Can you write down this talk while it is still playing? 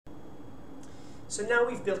So now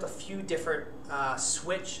we've built a few different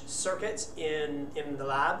switch circuits in the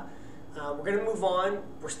lab. We're going to move on.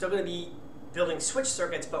 We're still going to be building switch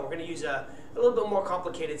circuits, but we're going to use a little bit more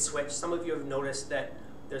complicated switch. Some of you have noticed that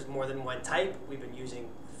there's more than one type. We've been using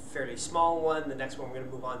a fairly small one. The next one we're going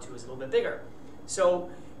to move on to is a little bit bigger. So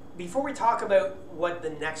before we talk about what the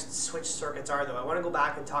next switch circuits are, though, I want to go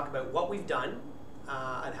back and talk about what we've done.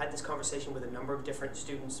 I've had this conversation with a number of different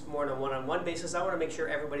students more on a one-on-one basis. I want to make sure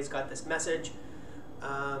everybody's got this message.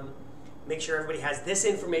 Make sure everybody has this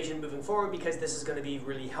information moving forward, because this is going to be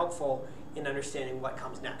really helpful in understanding what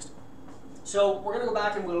comes next. So we're going to go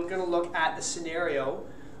back and we're going to look at the scenario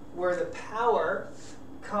where the power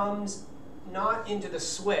comes not into the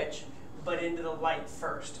switch, but into the light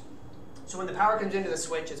first. So when the power comes into the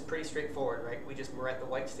switch, it's pretty straightforward, right? We just mirror the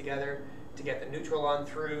whites together to get the neutral on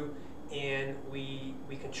through, and we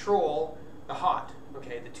control the hot.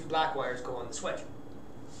 Okay, the two black wires go on the switch.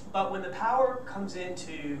 But when the power comes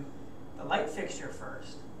into the light fixture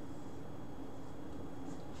first,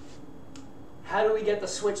 how do we get the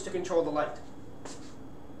switch to control the light?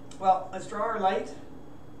 Well, let's draw our light.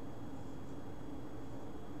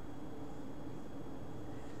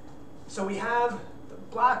 So we have the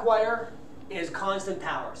black wire is constant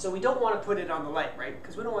power. So we don't want to put it on the light, right?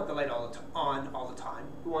 Because we don't want the light on all the time.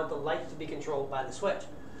 We want the light to be controlled by the switch.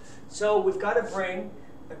 So we've got to bring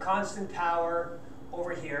the constant power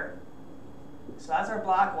over here. So that's our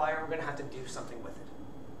black wire. We're going to have to do something with it,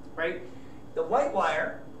 right? The white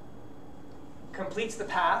wire completes the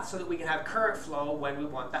path so that we can have current flow when we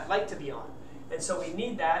want that light to be on. And so we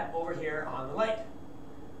need that over here on the light.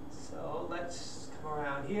 So let's come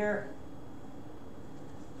around here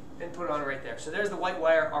and put it on right there. So there's the white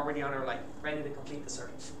wire already on our light, ready to complete the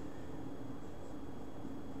circuit.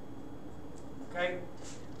 Okay?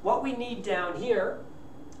 What we need down here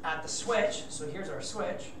at the switch, so here's our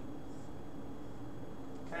switch.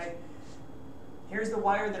 Okay? Here's the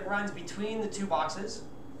wire that runs between the two boxes.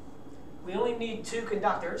 We only need two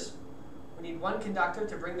conductors. We need one conductor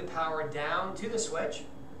to bring the power down to the switch,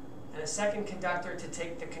 and a second conductor to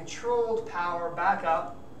take the controlled power back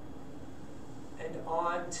up and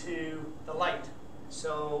onto the light.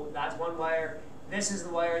 So that's one wire. This is the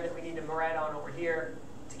wire that we need to mirror on over here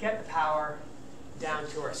to get the power down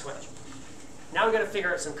to our switch. Now we've got to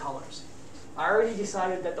figure out some colors. I already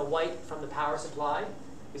decided that the white from the power supply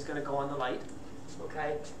is going to go on the light.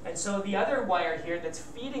 Okay? And so the other wire here that's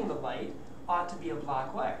feeding the light ought to be a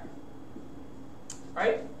black wire.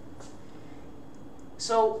 Right?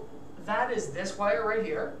 So that is this wire right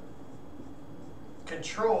here,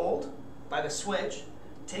 controlled by the switch,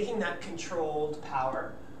 taking that controlled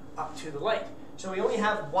power up to the light. So we only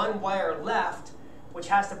have one wire left, which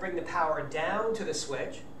has to bring the power down to the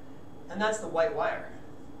switch, and that's the white wire.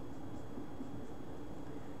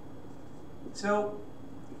 So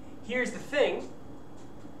here's the thing.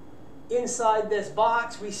 Inside this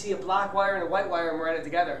box, we see a black wire and a white wire, and we're it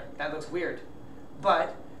together. That looks weird.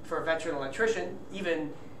 But for a veteran electrician,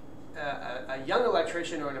 even a young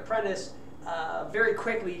electrician or an apprentice, very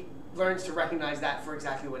quickly learns to recognize that for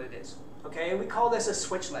exactly what it is. Okay, and we call this a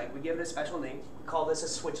switch leg. We give it a special name. We call this a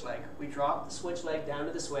switch leg. We drop the switch leg down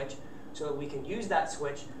to the switch so that we can use that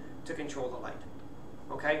switch to control the light.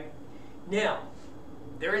 Okay? Now,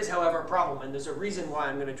 there is, however, a problem, and there's a reason why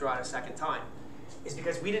I'm going to draw it a second time. Is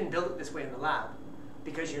because we didn't build it this way in the lab.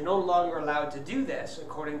 Because you're no longer allowed to do this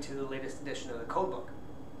according to the latest edition of the codebook.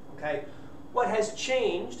 Okay? What has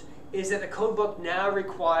changed is that the codebook now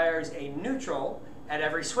requires a neutral at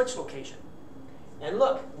every switch location. And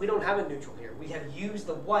look, we don't have a neutral here. We have used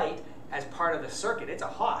the white as part of the circuit. It's a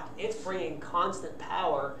hot. It's bringing constant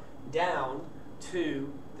power down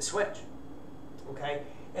to the switch. Okay?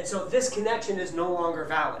 And so this connection is no longer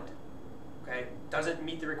valid. Okay? Doesn't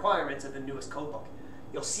meet the requirements of the newest codebook.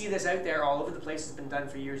 You'll see this out there all over the place. It's been done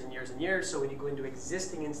for years and years and years. So when you go into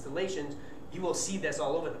existing installations, you will see this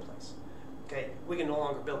all over the place. Okay? We can no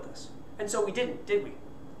longer build this. And so we didn't, did we?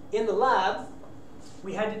 In the lab,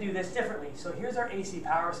 we had to do this differently. So here's our AC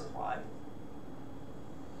power supply.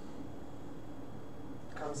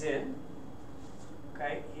 Comes in.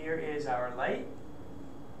 Okay, here is our light.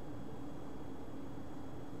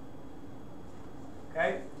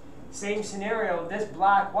 Okay, same scenario. This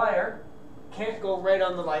black wire can't go right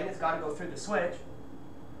on the light. It's got to go through the switch.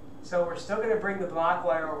 So we're still going to bring the black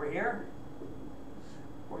wire over here.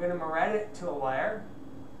 We're going to mirror it to a wire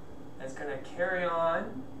that's going to carry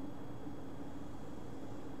on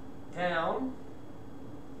down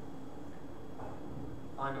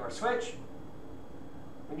onto our switch.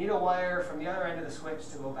 We need a wire from the other end of the switch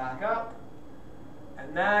to go back up,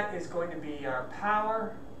 and that is going to be our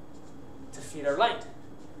power to feed our light.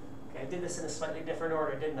 Okay, did this in a slightly different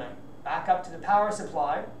order, didn't I? Back up to the power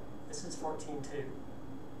supply. This is 14.2.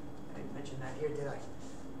 I didn't mention that here, did I?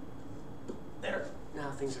 There.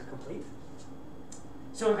 Now things are complete.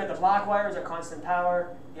 So we've got the black wire as our constant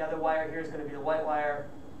power. The other wire here is going to be the white wire.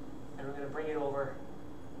 And we're going to bring it over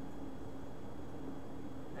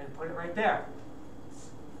and put it right there.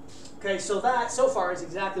 Okay, so that, so far, is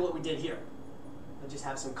exactly what we did here. I just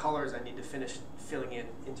have some colors I need to finish filling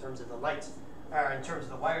in terms of the lights, or in terms of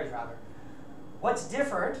the wires, rather. What's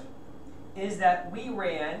different is that we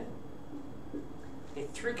ran a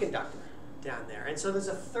 3 conductor down there. And so there's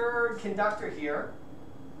a 3rd conductor here.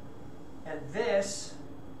 And this,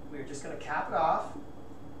 we're just going to cap it off.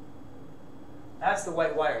 That's the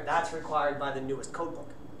white wire. That's required by the newest code book.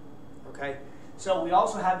 Okay? So we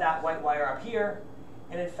also have that white wire up here.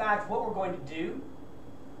 And in fact, what we're going to do,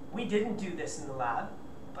 we didn't do this in the lab,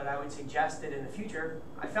 but I would suggest that in the future.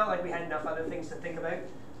 I felt like we had enough other things to think about,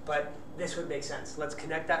 but this would make sense. Let's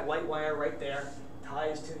connect that white wire right there,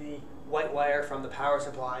 ties to the white wire from the power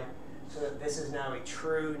supply, so that this is now a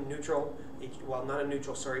true neutral, well, not a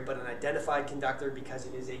neutral, sorry, but an identified conductor, because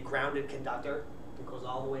it is a grounded conductor. It goes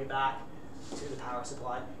all the way back to the power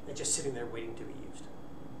supply. It's just sitting there waiting to be used.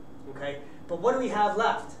 Okay, but what do we have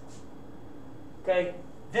left? Okay,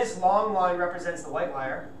 this long line represents the white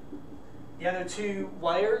wire. The other 2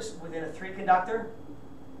 wires within a 3 conductor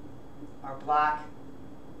are black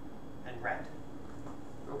and red.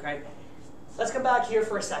 Okay, let's come back here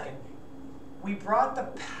for a second. We brought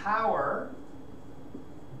the power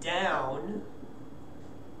down,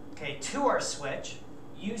 okay, to our switch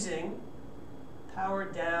using power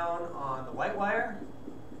down on the white wire.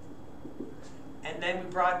 And then we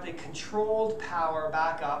brought the controlled power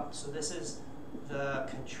back up. So this is the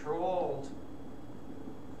controlled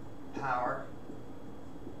power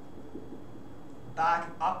back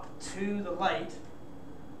up to the light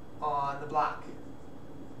on the black.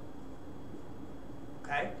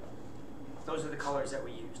 Okay? Those are the colors that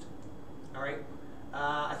we used. All right?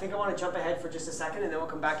 I think I want to jump ahead for just a second, and then we'll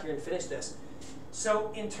come back here and finish this.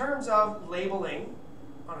 So in terms of labeling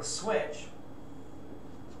on a switch,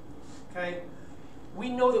 okay, we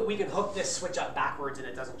know that we can hook this switch up backwards and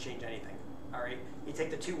it doesn't change anything. All right? You take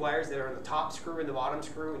the 2 wires that are on the top screw and the bottom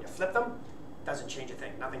screw and you flip them, it doesn't change a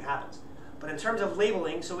thing. Nothing happens. But in terms of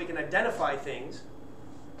labeling, so we can identify things,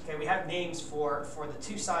 okay, we have names for the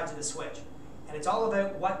 2 sides of the switch. And it's all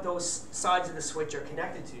about what those sides of the switch are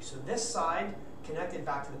connected to. So this side, connected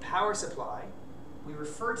back to the power supply, we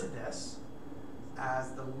refer to this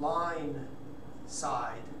as the line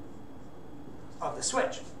side of the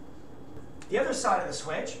switch. The other side of the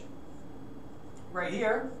switch, right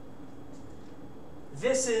here,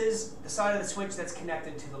 this is the side of the switch that's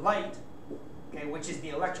connected to the light, okay, which is the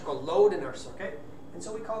electrical load in our circuit. And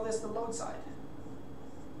so we call this the load side.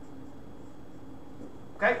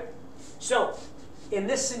 Okay? So, in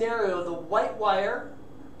this scenario, the white wire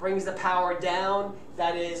brings the power down,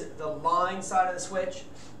 that is the line side of the switch,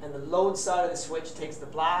 and the load side of the switch takes the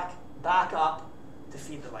black back up to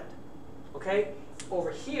feed the light. Okay?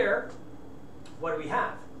 Over here, what do we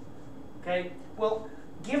have? Okay? Well,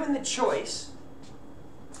 given the choice,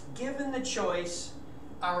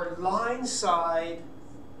 our line side,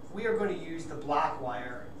 we are going to use the black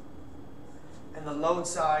wire, and the load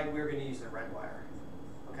side, we're going to use the red wire.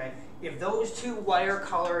 Okay? If those 2 wire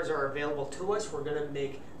colors are available to us, we're going to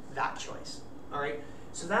make that choice. All right?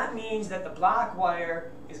 So that means that the black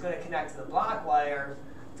wire is going to connect to the black wire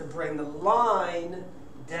to bring the line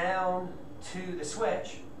down to the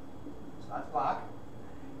switch. So that's black.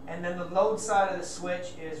 And then the load side of the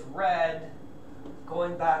switch is red,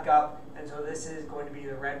 going back up. And so this is going to be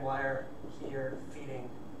the red wire here feeding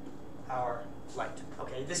our light.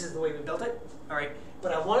 Okay, this is the way we built it. All right,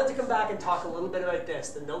 but I wanted to come back and talk a little bit about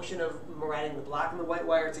this, the notion of running the black and the white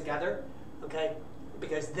wire together, okay,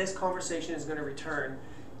 because this conversation is going to return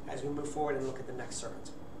as we move forward and look at the next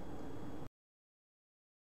circuits.